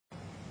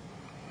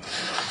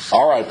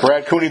All right,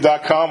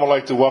 BradCooney.com. I'd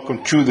like to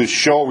welcome to the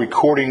show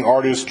recording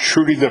artist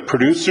Trudy the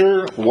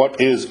producer.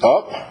 What is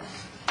up?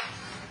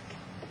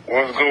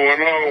 What's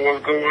going on?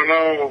 What's going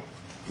on?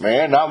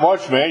 Man, not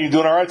much, man. You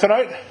doing all right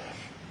tonight?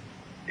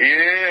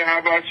 Yeah, how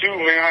about you,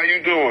 man? How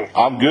you doing?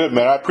 I'm good,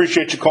 man. I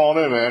appreciate you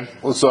calling in, man.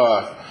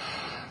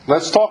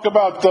 Let's talk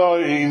about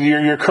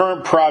your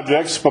current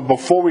projects, but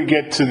before we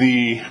get to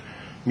the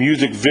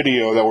music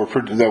video that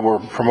we're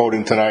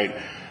promoting tonight,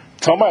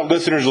 tell my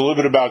listeners a little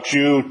bit about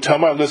you. Tell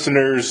my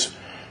listeners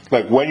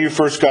like when you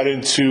first got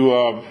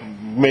into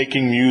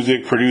making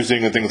music,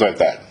 producing, and things like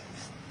that.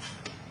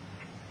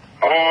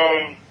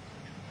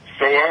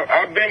 So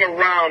I've been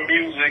around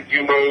music,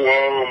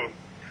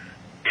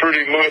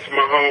 pretty much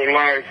my whole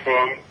life.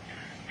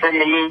 From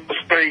a little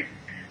state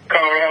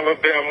called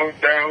Alabama,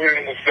 down here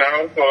in the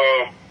South.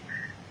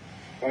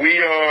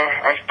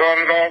 I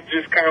started off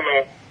just kind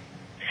of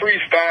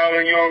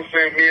freestyling, you know what I'm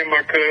saying? Me and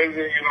my cousin,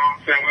 you know what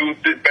I'm saying? We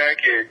would sit back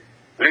and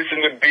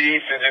listen to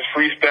beats and just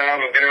freestyle,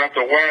 and then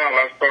after a while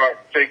I started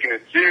taking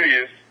it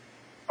serious.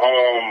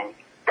 I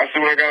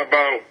said when I got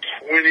about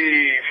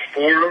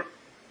 24,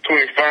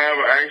 25, I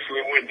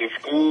actually went to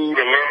school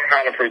to learn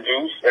how to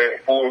produce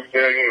at Full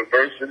Sail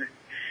University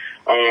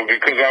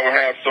because I would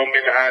have so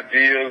many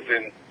ideas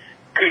and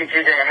couldn't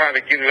figure out how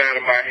to get it out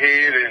of my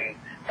head. And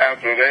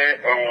after that,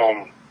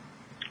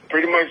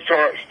 pretty much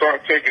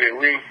start taking it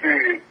real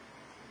serious.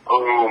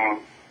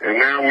 And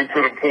now we're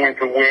to the point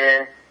to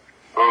where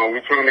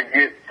we're trying to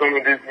get some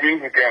of this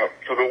music out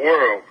to the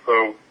world.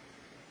 So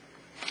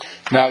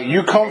now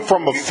you come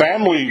from a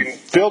family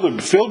filled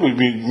with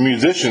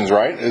musicians,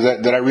 right?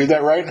 Did I read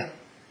that right?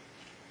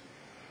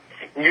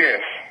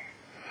 Yes.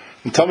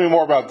 And tell me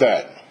more about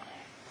that.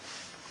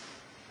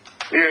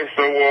 Yeah.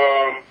 So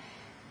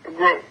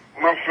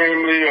my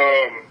family,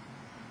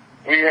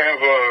 we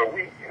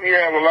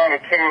have a lot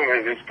of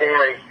talent as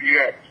far as we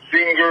got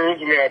singers,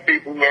 we have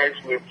people who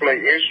actually play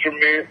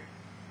instruments.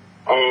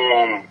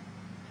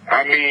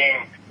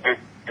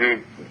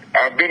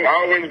 I've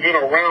always been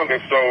around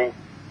it, so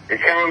it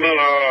kind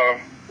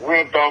of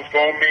rubbed off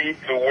on me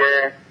to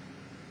where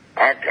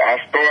I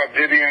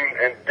started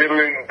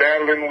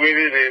dabbling with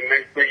it, and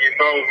next thing you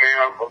know, man,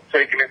 I'm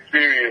taking it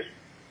serious.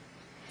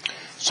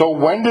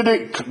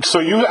 So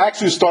you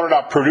actually started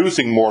out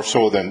producing more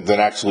so than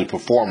actually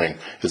performing.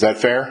 Is that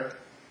fair?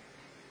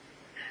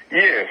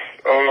 Yes.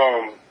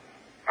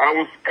 I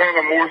was kind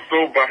of more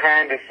so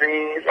behind the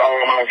scenes. I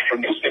was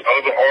producing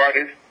other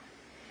artists,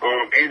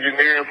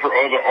 engineering for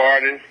other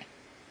artists,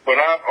 but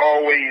I've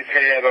always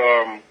had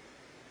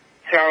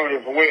talent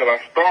as well. I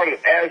started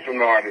as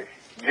an artist,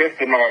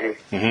 just an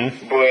artist.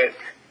 Mm-hmm. But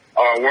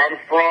where I'm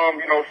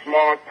from,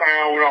 small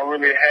town, we don't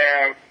really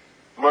have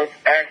much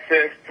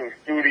access to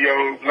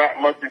studios, not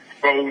much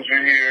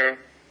exposure here.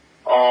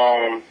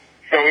 So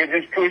it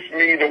just pushed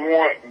me to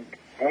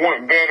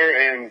want better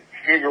and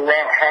figure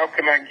out how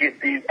can I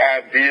get these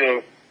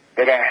ideas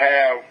that I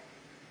have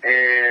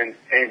and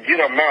get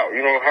them out.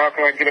 How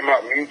can I get them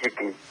out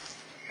musically?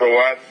 So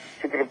I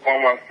took it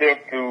upon myself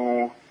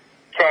to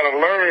try to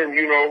learn,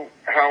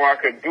 how I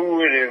could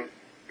do it. And,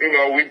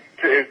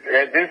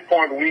 at this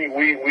point, we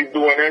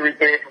doing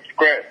everything from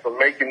scratch, from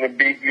making the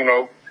beat,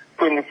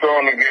 putting the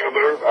song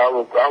together. I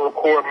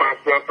record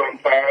myself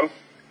sometimes,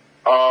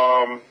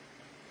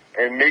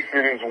 and mix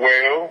it as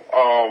well.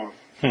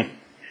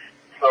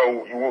 So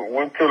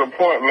we're to the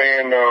point,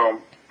 man.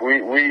 We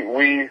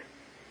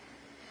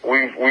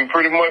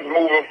pretty much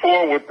moving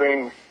forward with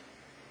things.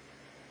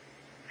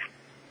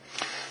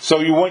 So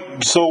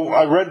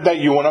I read that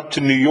you went up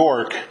to New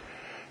York,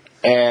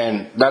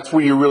 and that's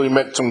where you really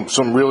met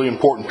some really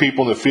important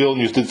people in the field,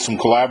 and you did some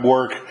collab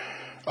work.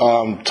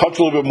 Touch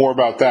a little bit more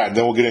about that, and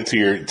then we'll get into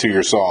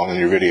your song and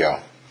your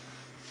video.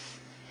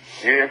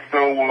 Yeah,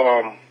 so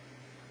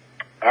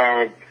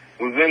I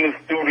was in the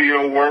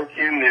studio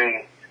working,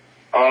 and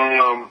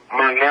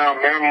my now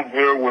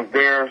manager was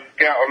there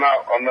scouting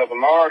out another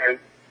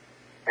artist,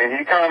 and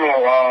he kind of,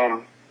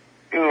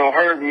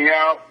 heard me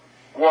out,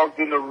 walked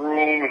in the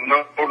room, and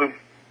noticed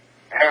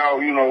how,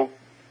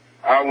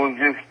 I was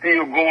just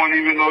still going,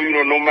 even though,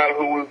 no matter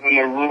who was in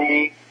the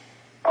room.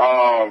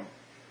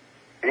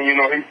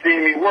 And, he seen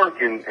me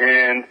working,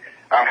 and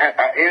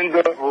I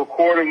ended up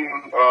recording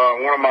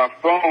one of my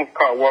songs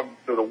called Welcome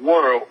to the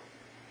World,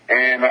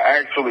 and I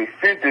actually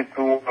sent it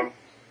to him.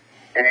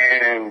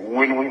 And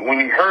when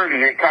he heard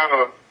it,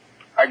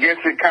 I guess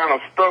it kind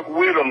of stuck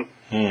with him,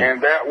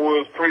 and that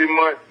was pretty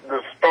much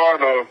the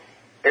start of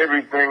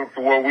everything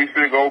to where we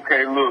figured,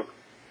 okay, look,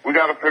 we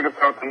got to figure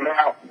something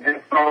out.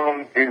 This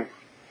song it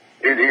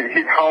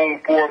hit home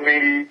for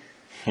me.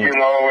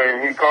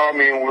 And he called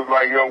me and was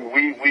like, yo,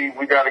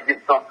 we got to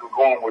get something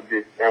going with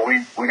this. And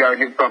we got to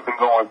get something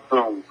going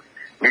soon.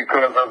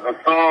 Because of the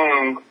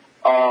song,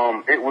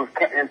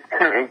 it's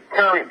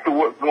current to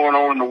what's going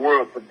on in the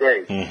world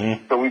today.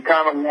 Mm-hmm. So we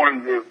kind of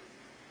wanted to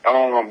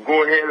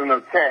go ahead and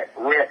attack.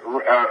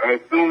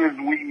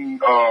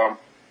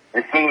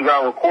 As soon as I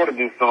recorded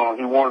this song,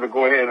 he wanted to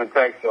go ahead and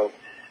attack. So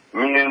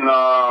me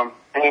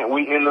and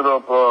we ended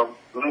up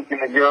linking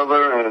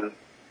together and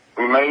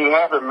we made it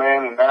happen,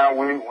 man, and now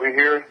we're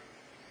here,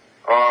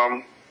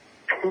 trying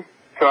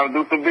to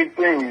do some big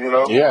things, you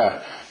know.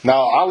 Yeah.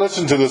 Now, I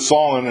listened to this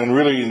song and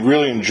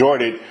really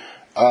enjoyed it.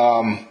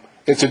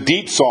 It's a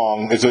deep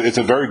song. It's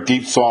a very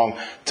deep song.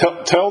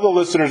 Tell the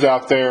listeners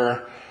out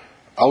there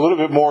a little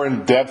bit more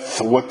in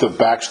depth what the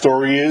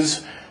backstory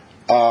is.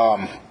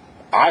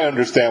 I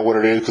understand what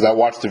it is because I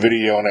watched the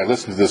video and I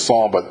listened to this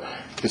song, but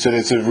it's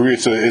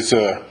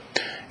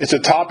a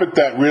topic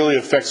that really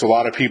affects a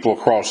lot of people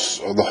across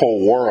the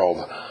whole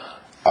world.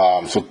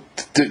 So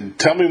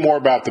tell me more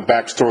about the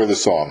backstory of the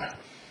song.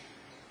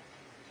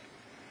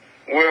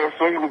 Well,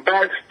 so the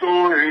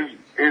backstory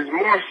is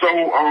more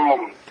so,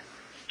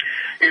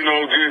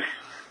 just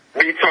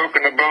me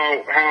talking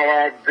about how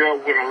I've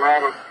dealt with a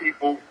lot of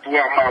people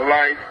throughout my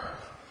life,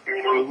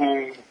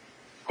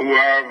 who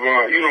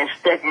I've,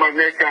 stuck my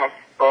neck out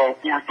for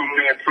so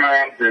many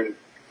times,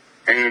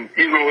 and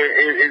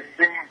it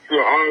seems to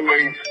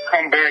always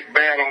come back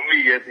bad on me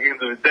at the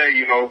end of the day,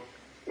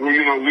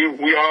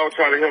 we all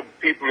try to help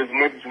people as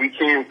much as we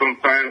can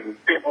sometimes,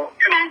 and people,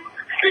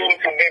 seem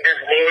to be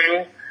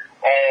disloyal.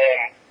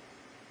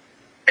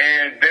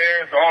 And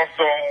there's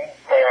also,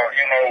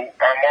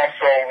 I'm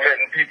also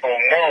letting people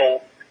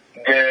know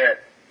that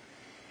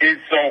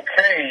it's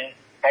okay.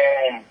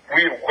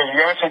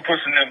 We're also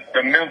pushing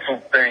the mental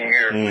thing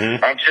here.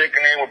 Mm-hmm. I'm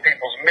checking in with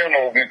people's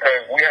mental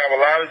because we have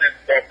a lot of this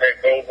stuff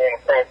that goes on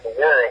across the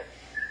world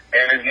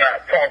and is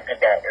not talked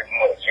about as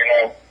much,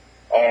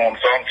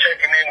 So I'm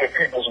checking in with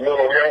people's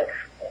mental health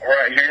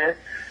right here.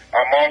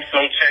 I'm also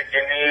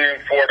checking in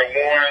for the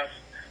ones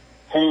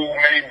who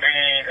may be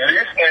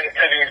listening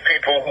to these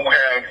people who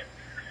have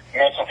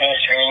mental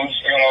issues,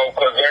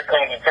 because there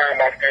comes a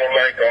time I feel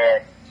like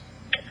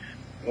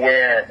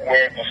where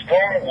the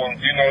strong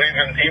ones,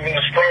 even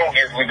the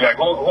strongest, we like,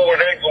 who are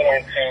they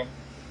going to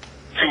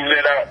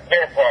let out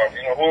their problems?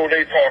 Who are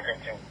they talking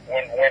to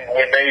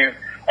when they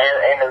are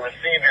on the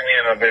receiving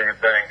end of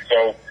everything?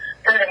 So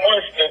pretty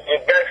much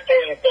the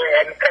backstory thing,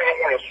 I just kind of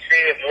want to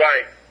shed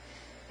light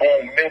on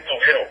mental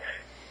health.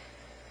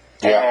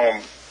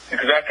 Yeah.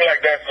 Because I feel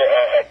like that's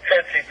a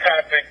touchy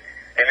topic,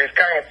 and it's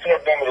kind of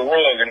swept under the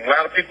rug, and a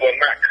lot of people are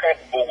not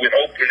comfortable with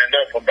opening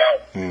up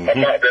about their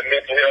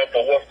mental health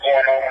or what's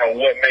going on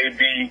or what may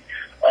be,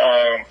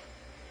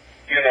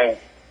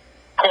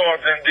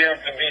 causing them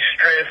to be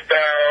stressed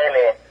out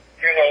or,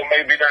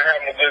 maybe not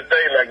having a good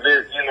day like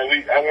this.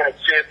 I want to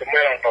shed some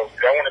light on those.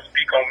 I want to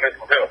speak on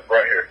mental health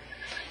right here.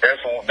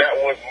 That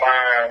was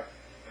my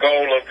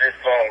goal of this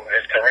song,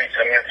 is to reach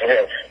the mental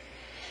health.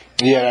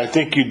 Yeah, I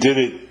think you did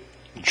it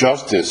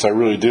justice. I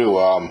really do.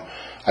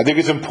 I think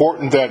it's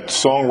important that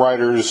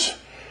songwriters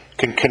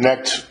can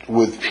connect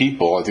with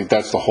people. I think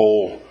that's the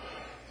goal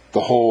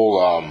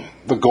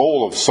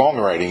of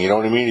songwriting. You know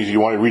what I mean? If you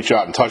want to reach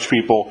out and touch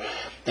people,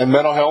 and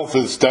mental health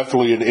is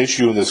definitely an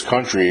issue in this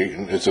country.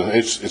 It's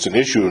an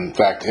issue, in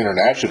fact,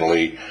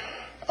 internationally.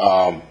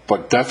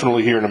 But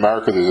definitely here in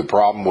America, there's a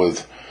problem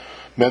with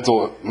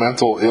mental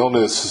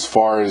illness as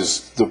far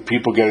as the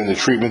people getting the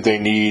treatment they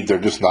need. They're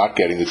just not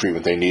getting the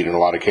treatment they need in a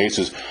lot of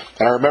cases.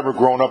 And I remember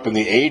growing up in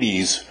the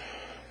 80s,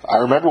 I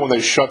remember when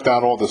they shut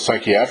down all the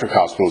psychiatric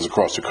hospitals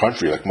across the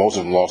country, like most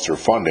of them lost their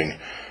funding.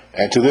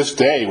 And to this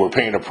day, we're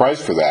paying a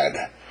price for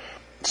that.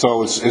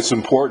 So it's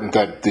important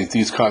that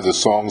these kinds of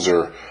songs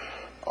are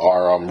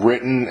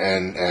written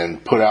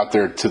and put out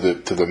there to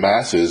the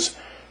masses.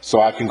 So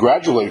I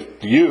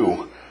congratulate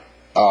you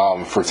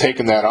for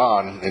taking that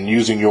on and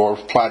using your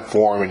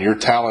platform and your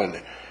talent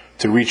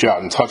to reach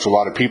out and touch a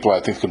lot of people I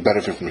think can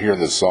benefit from hearing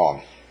this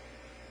song.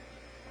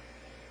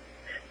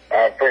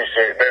 I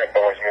appreciate that,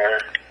 boss man.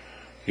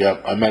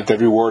 Yep, I meant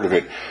every word of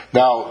it.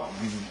 Now,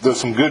 there's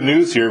some good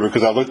news here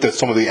because I looked at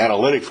some of the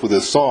analytics with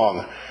this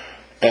song,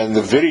 and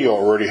the video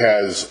already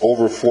has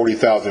over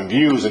 40,000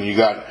 views, and you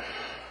got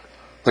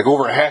like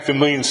over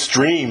 500,000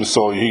 streams,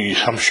 so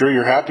I'm sure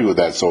you're happy with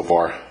that so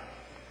far.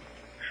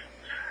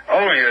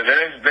 Oh yeah,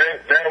 that was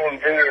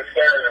very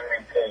exciting to me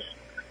because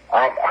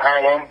how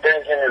I'm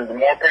thinking is the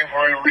more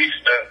people we reach,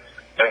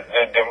 the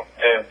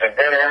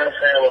better I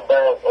feel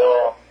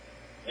about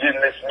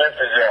getting this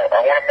message out. I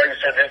want to make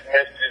sure this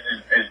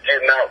message is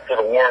getting out to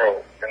the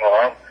world.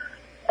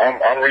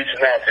 I'm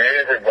reaching out to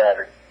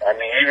everybody. I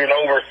mean, even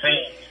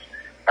overseas,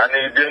 I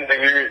need them to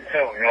hear it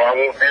too. I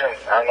want them.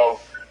 I know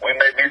we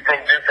may be from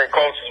different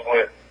cultures,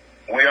 but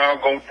we all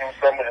go through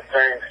some of the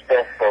same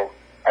stuff. So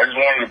I just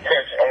wanted to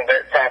touch on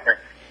that topic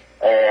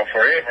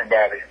for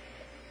everybody.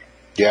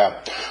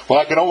 Yeah. Well,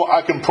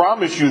 I can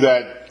promise you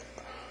that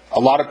a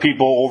lot of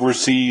people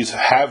overseas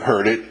have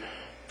heard it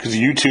because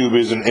YouTube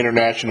is an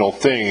international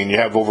thing, and you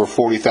have over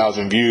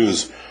 40,000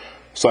 views.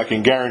 So I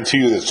can guarantee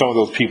you that some of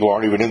those people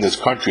aren't even in this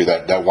country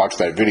that watched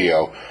that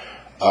video.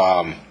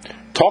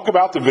 Talk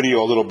about the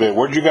video a little bit.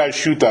 Where did you guys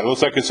shoot that? It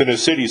looks like it's in a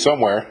city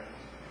somewhere.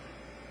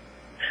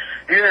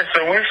 Yeah,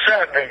 so we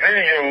shot the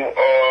video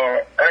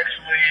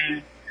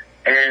actually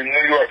in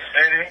New York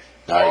City.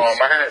 Nice.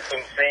 I had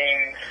some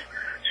scenes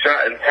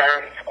shot in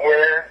Times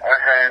Square. I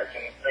had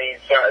some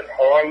scenes shot in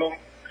Harlem,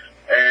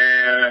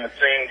 and a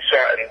scene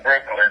shot in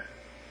Brooklyn.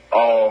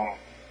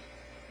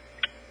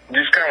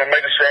 just kind of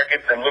making sure I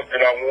get the look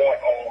that I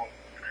want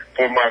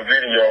for my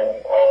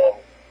video.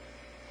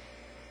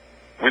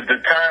 With the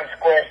Times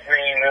Square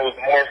scene, it was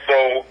more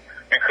so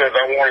because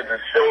I wanted to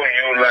show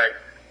you, like,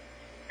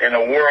 in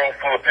a world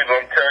full of people,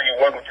 I'm telling you,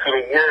 welcome to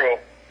the world,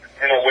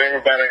 you know, where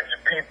everybody's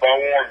people. I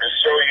wanted to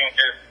show you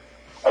just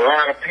a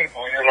lot of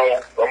people, you know.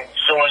 I'm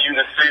showing you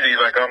the city,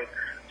 like I'm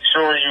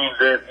showing you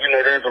that, you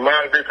know, there's a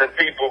lot of different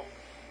people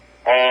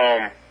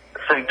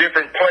from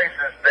different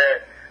places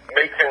that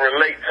they can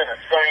relate to the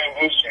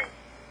same issue.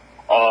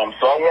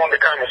 So I wanted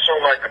to kind of show,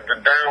 like, the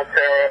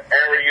downtown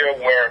area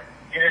where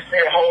you just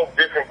see a whole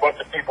different bunch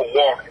of people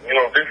walking, you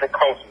know, different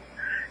cultures.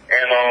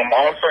 And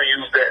I also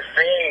used that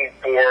scene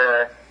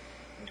for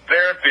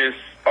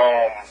therapists,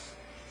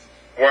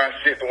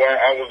 where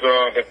I was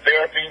the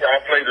therapy. I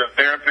played the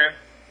therapist,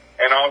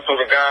 and also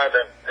the guy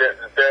that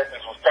the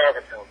therapist was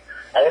talking to.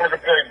 I wanted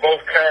to play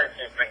both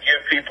characters to get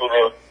people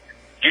to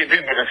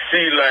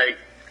see, like,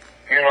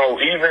 you know,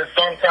 even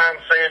sometimes,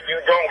 say, if you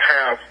don't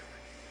have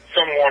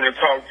someone to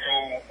talk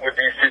to with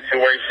these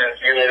situations,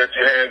 you know, that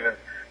you have, and,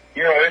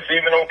 you know, it's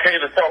even okay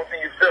to talk to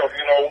yourself,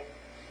 you know.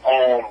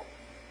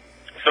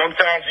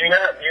 Sometimes you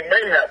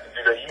may have to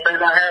do that. You may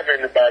not have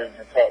anybody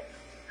to talk to.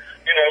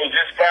 You know,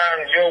 just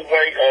find your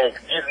way of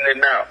getting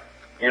it out.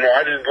 You know,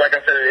 like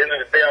I said, at the end of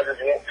the day, I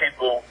just want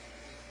people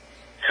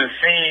to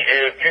see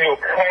and feel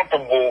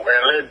comfortable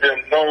and let them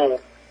know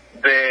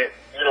that,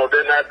 you know,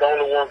 they're not the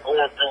only one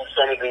going through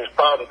some of these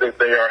problems that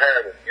they are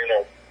having, you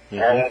know.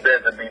 I want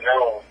that to be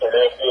known so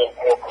they'll feel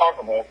more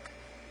comfortable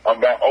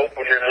about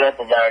opening up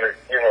about it,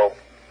 you know,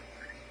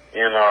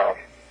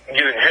 and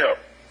getting help.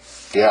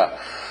 Yeah.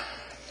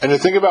 And the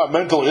thing about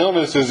mental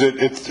illness is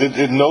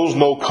it knows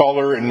no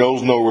color, it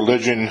knows no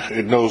religion,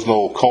 it knows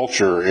no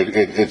culture.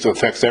 It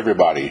affects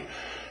everybody.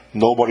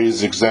 Nobody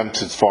is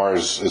exempt as far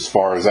as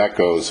that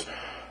goes.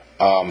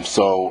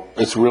 So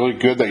it's really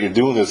good that you're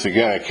doing this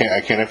again. I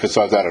can't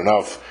emphasize that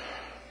enough,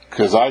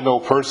 because I know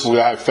personally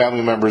I have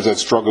family members that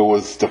struggle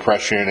with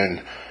depression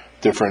and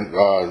different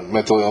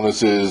mental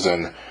illnesses,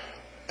 and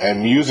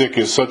music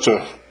is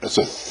it's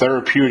a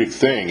therapeutic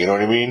thing. You know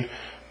what I mean?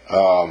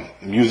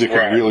 Music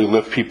can really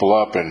lift people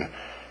up, and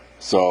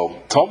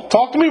so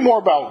talk to me more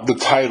about the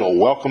title,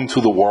 "Welcome to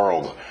the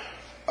World."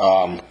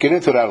 Get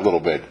into that a little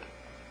bit.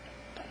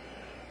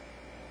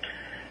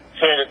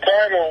 So the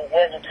title,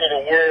 "Welcome to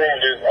the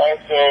World," is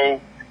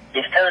also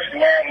the first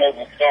line of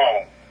the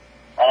song,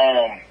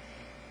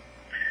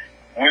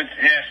 which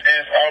is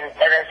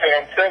like I said,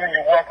 I'm telling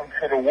you, welcome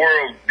to the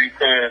world,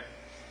 because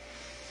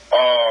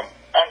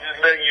I'm just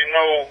letting you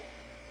know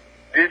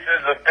this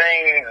is a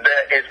thing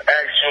that is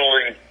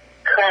actually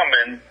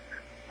coming,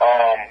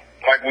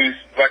 like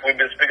we've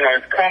been speaking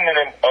on. It's coming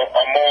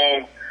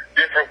among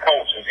different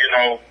cultures. You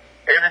know,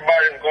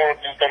 everybody's going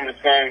through some of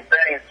the same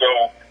things.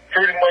 So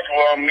pretty much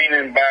what I'm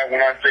meaning by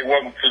when I say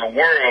welcome to the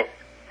world,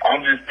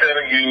 I'm just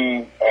telling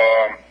you,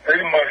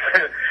 pretty much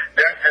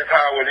that's just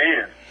how it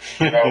is.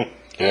 You know,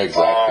 yeah,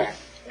 exactly.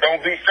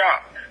 Don't be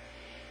shocked.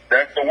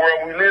 That's the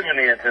world we're living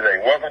in today.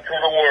 Welcome to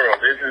the world.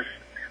 This is,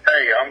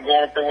 hey, I'm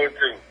going through it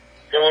too.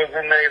 So is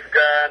the next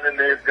guy, and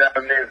the next guy,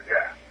 and the next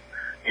guy.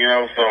 You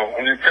know, so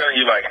I'm just telling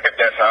you, like,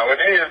 that's how it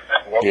is.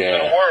 Welcome to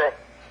the world.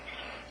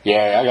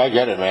 Yeah, I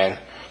get it, man.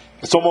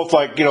 It's almost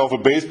like, you know, if a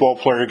baseball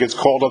player gets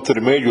called up to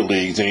the major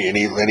leagues and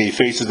he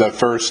faces that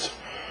first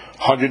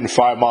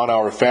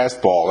 105-mile-an-hour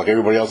fastball, like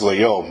everybody else is like,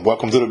 yo,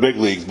 welcome to the big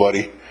leagues,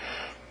 buddy.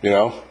 You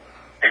know?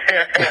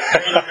 Yeah,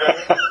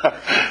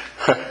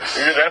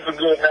 that's a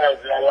good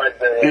analogy. I like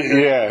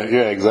that.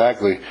 Yeah,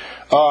 exactly.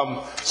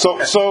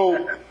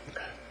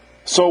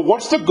 So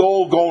what's the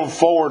goal going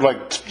forward?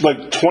 Like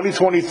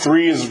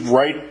 2023 is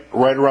right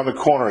around the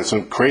corner. It's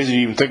crazy to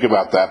even think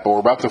about that, but we're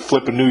about to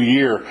flip a new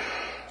year.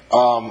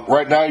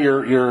 Right now,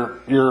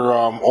 you're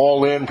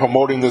all in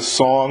promoting this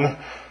song,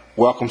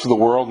 "Welcome to the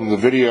World," in the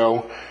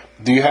video.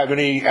 Do you have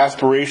any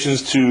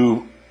aspirations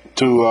to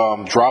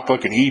drop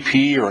like an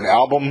EP or an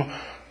album?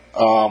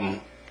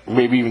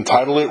 Maybe even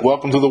title it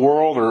 "Welcome to the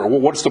World," or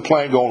what's the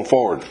plan going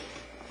forward?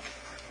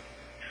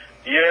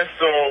 Yeah,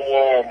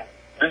 so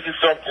this is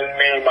something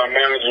me and my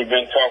manager have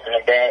been talking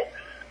about.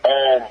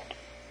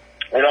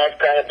 What I've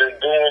kind of been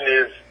doing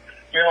is,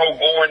 you know,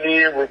 going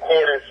in,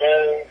 recording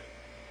songs,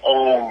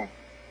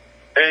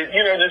 and,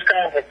 you know, just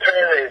kind of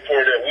preparing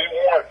for that. We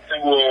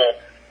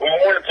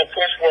wanted to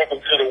push "Welcome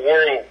to the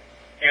World,"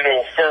 you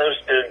know,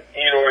 first, and,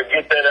 you know, and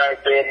get that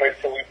out there, make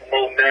sure we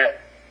promote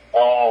that.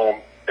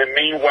 And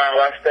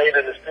meanwhile, I stayed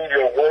in the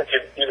studio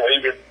working, you know,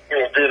 even, you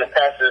know, during the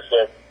process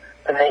of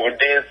promoting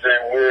this,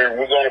 and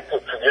we're going to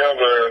put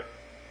together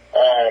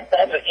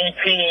probably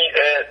EP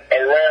at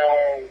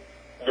around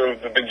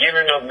the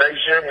beginning of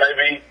next year,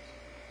 maybe,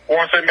 I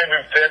want to say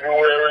maybe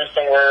February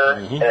somewhere,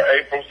 or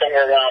April,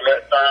 somewhere around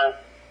that time.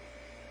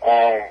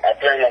 I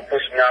plan on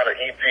pushing out an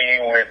EP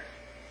with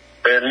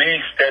at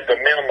least at the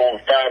minimum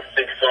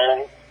 5-6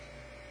 songs.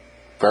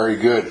 Very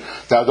good.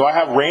 Now, do I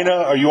have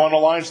Raina? Are you on the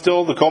line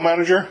still, the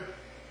co-manager?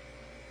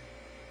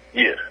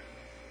 Yeah.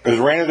 Is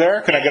Raina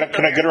there? Can I get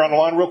her on the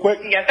line real quick?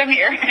 Yes, I'm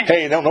here.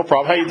 Hey, no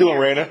problem. How you doing,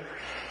 Raina?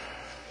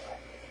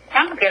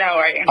 I'm good. How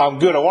are you? I'm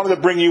good. I wanted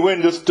to bring you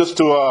in just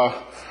to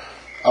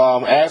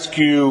ask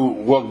you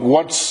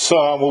what's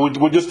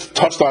we just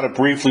touched on it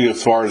briefly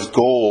as far as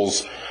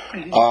goals.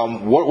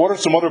 What are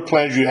some other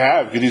plans you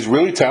have? Because he's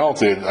really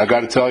talented. I got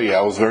to tell you,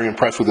 I was very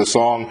impressed with this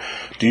song.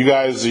 Are you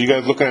guys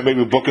looking at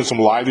maybe booking some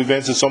live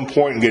events at some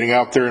point and getting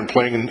out there and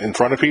playing in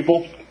front of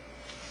people?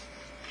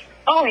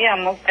 Oh, yeah,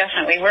 most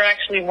definitely. We're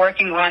actually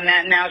working on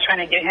that now, trying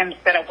to get him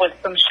set up with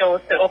some shows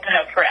to open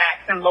up for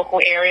acts in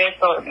local areas.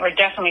 So we're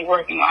definitely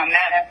working on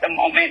that at the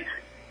moment.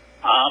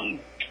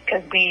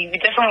 Because we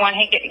definitely want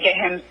to get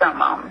him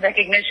some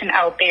recognition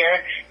out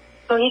there,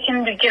 so he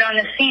can get on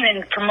the scene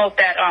and promote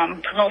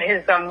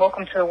his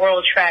Welcome to the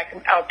World track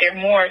out there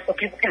more, so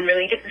people can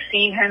really get to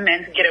see him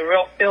and get a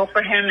real feel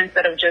for him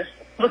instead of just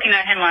looking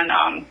at him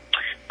on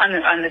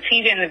the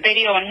TV and the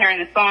video and hearing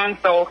the song.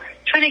 So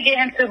trying to get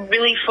him to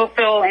really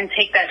fulfill and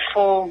take that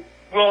full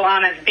role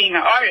on as being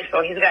an artist.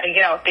 So he's got to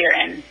get out there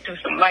and do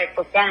some live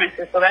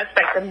performances. So that's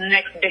like the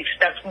next big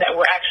step that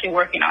we're actually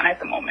working on at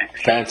the moment.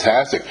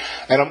 Fantastic.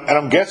 And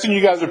I'm guessing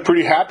you guys are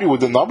pretty happy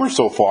with the numbers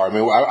so far. I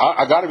mean,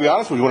 I got to be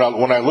honest with you.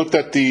 When I looked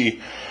at the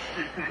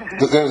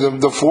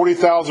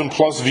 40,000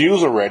 plus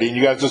views already, and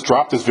you guys just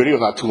dropped this video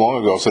not too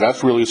long ago, so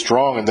that's really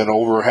strong. And then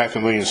over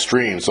 500,000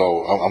 streams.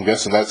 So I'm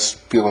guessing that's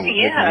making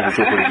you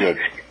feel pretty good.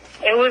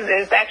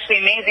 It's actually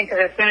amazing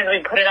because as soon as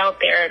we put it out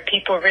there,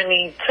 people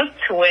really took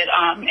to it,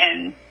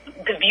 and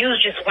the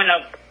views just went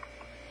up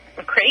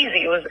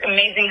crazy. It was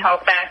amazing how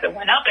fast it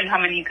went up and how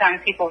many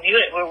times people viewed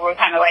it. We were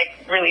kind of like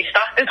really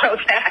shocked about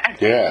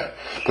that. Yeah,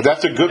 but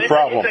that's a good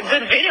problem. It's a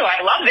good video.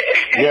 I love it.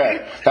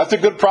 Yeah, that's a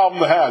good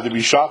problem to have, to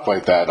be shocked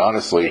like that,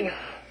 honestly.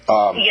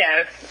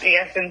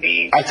 Yes,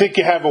 indeed. I think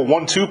you have a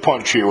 1-2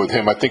 punch here with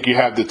him. I think you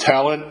have the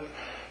talent.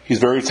 He's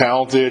very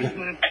talented.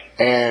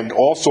 And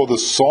also the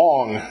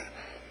song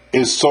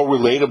is so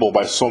relatable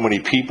by so many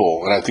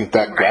people, and I think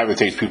that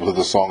gravitates people to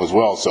the song as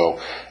well. So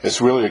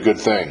it's really a good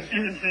thing.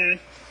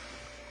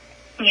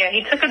 Yeah,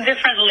 he took a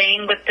different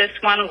lane with this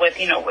one, with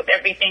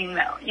everything,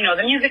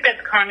 the music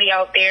that's currently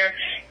out there.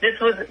 This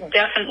was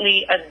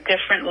definitely a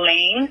different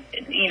lane,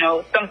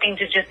 something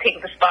to just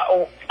take the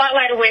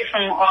spotlight away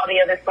from all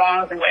the other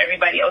songs and what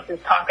everybody else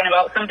is talking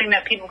about, something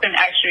that people can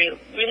actually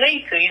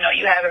relate to.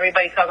 You have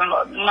everybody talking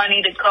about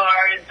money, the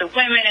cars, the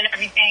women, and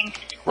everything.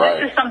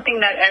 Right. This is something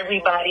that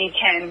everybody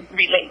can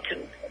relate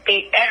to.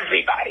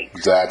 Everybody.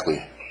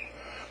 Exactly.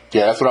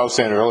 Yeah, that's what I was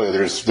saying earlier.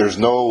 There's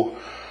no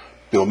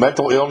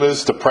mental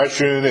illness,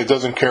 depression. It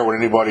doesn't care what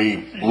anybody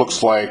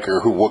looks like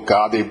or what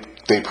God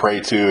they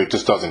pray to. It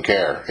just doesn't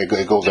care. It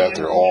goes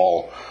after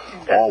all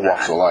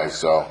walks of life.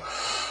 So,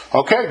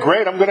 okay,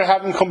 great. I'm going to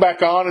have him come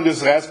back on and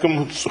just ask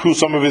him who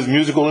some of his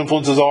musical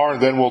influences are,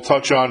 and then we'll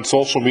touch on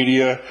social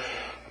media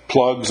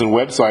plugs and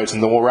websites,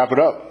 and then we'll wrap it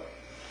up.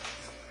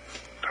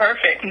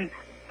 Perfect.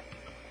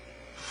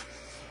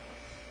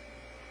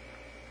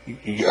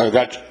 I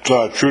got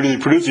Trudy,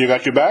 the producer. You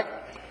got your back?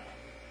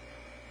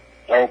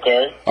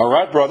 Okay. All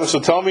right, brother. So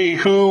tell me,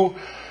 who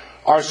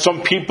are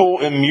some people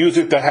in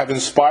music that have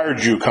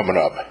inspired you coming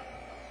up?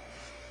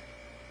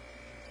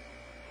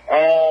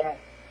 Well,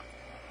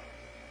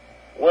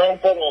 I'm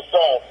from the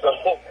South, so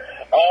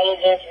all of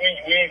us,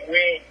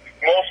 we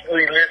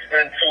mostly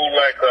listen to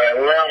like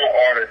Atlanta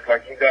artists.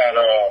 Like you got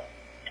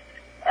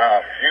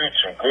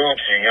Future,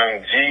 Gucci,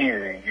 Young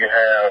Jeezy. You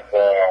have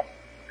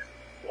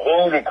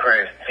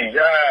Ludacris,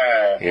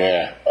 T.I.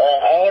 Yeah.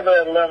 All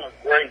the Atlanta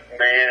greats,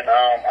 man.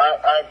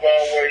 I've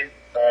always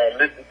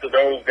listened to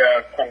those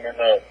guys coming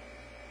up.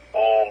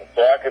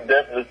 So I could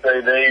definitely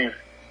say they've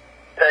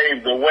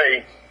paved the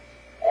way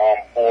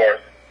for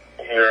us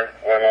here.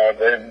 And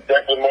they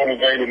definitely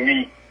motivated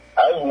me.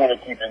 I just want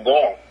to keep it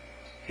going.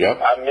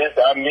 Yep. I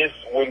miss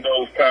when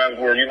those times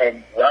where, a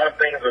lot of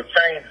things are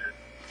changing.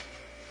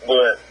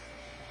 But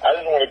I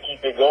just want to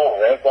keep it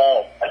going. That's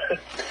all.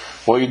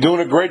 Well, you're doing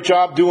a great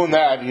job doing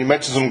that. You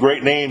mentioned some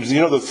great names.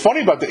 That's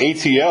funny about the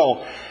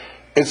ATL.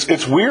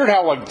 It's weird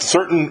how like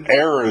certain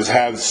eras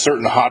have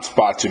certain hot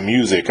spots in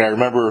music. I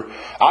remember,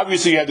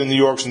 obviously, you had the New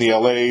Yorks and the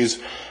LAs,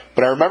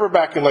 but I remember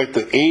back in like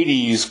the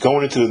 80s,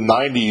 going into the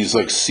 90s,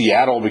 like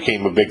Seattle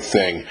became a big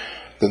thing.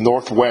 The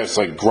Northwest,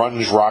 like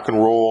grunge rock and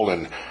roll,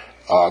 and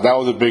that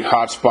was a big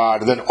hot spot.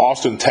 And then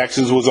Austin,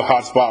 Texas was a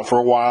hot spot for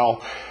a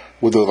while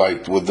with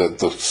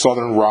the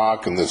Southern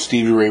rock and the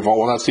Stevie Ray Vaughan.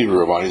 Well, not Stevie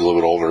Ray Vaughan, he's a little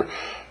bit older.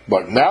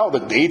 But now the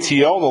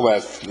ATL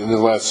in the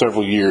last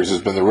several years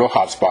has been the real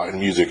hot spot in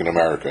music in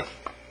America.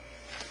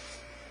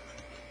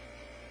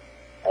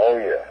 Oh,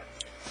 yeah.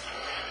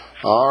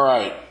 All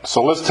right.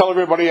 So let's tell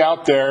everybody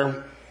out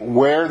there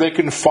where they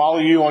can follow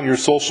you on your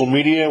social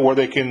media, where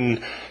they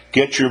can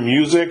get your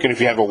music, and if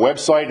you have a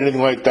website,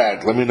 anything like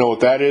that, let me know what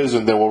that is,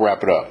 and then we'll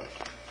wrap it up.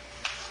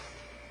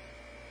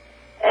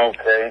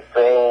 Okay.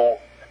 So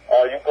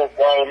you can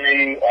follow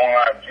me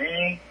on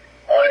IG.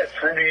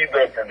 Trudy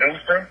the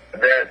Producer.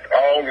 That's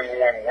all in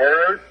one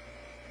word.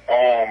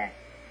 I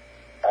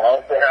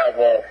also have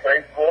a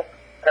Facebook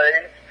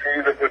page,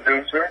 Trudy the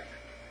Producer,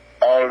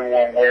 all in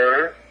one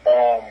word,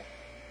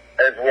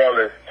 as well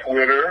as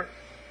Twitter.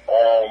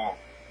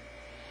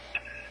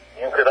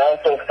 You could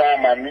also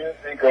find my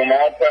music on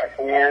all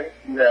platforms.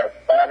 You have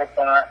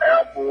Spotify,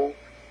 Apple,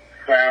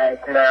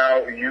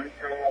 SoundCloud,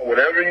 YouTube,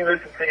 whatever you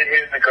listen to your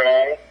music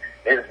on,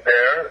 it's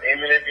there.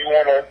 Even if you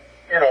want to,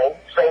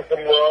 show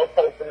some love,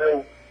 post a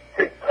little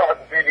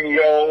TikTok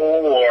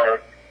video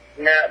or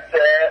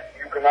Snapchat,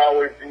 you can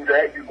always do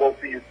that. You go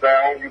to your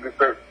sound, you can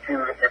search to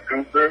the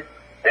producer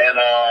and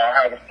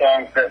have a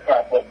song set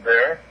pop up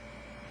there.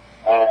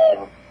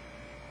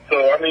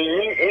 So, I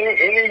mean,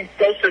 any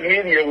social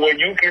media where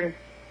you can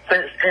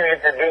search to the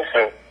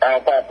producer,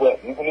 I'll pop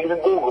up. You can even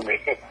Google me.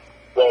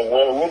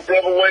 So,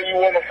 whichever way you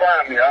want to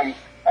find me, I'm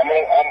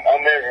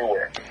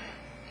everywhere.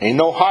 Ain't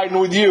no hiding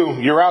with you.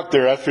 You're out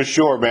there, that's for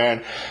sure,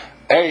 man.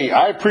 Hey,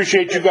 I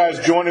appreciate you guys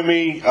joining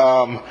me.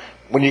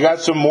 When you got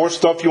some more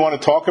stuff you want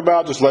to talk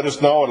about, just let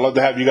us know. I'd love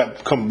to have you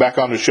come back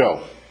on the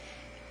show.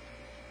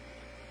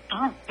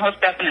 Oh,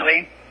 most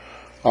definitely.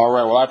 All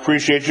right. Well, I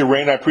appreciate you,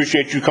 Rain. I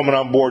appreciate you coming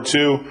on board,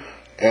 too.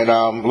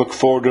 And look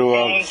forward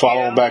to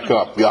following back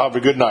up. Y'all have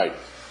a good night.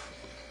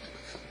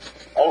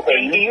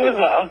 Okay. Thank you as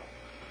well.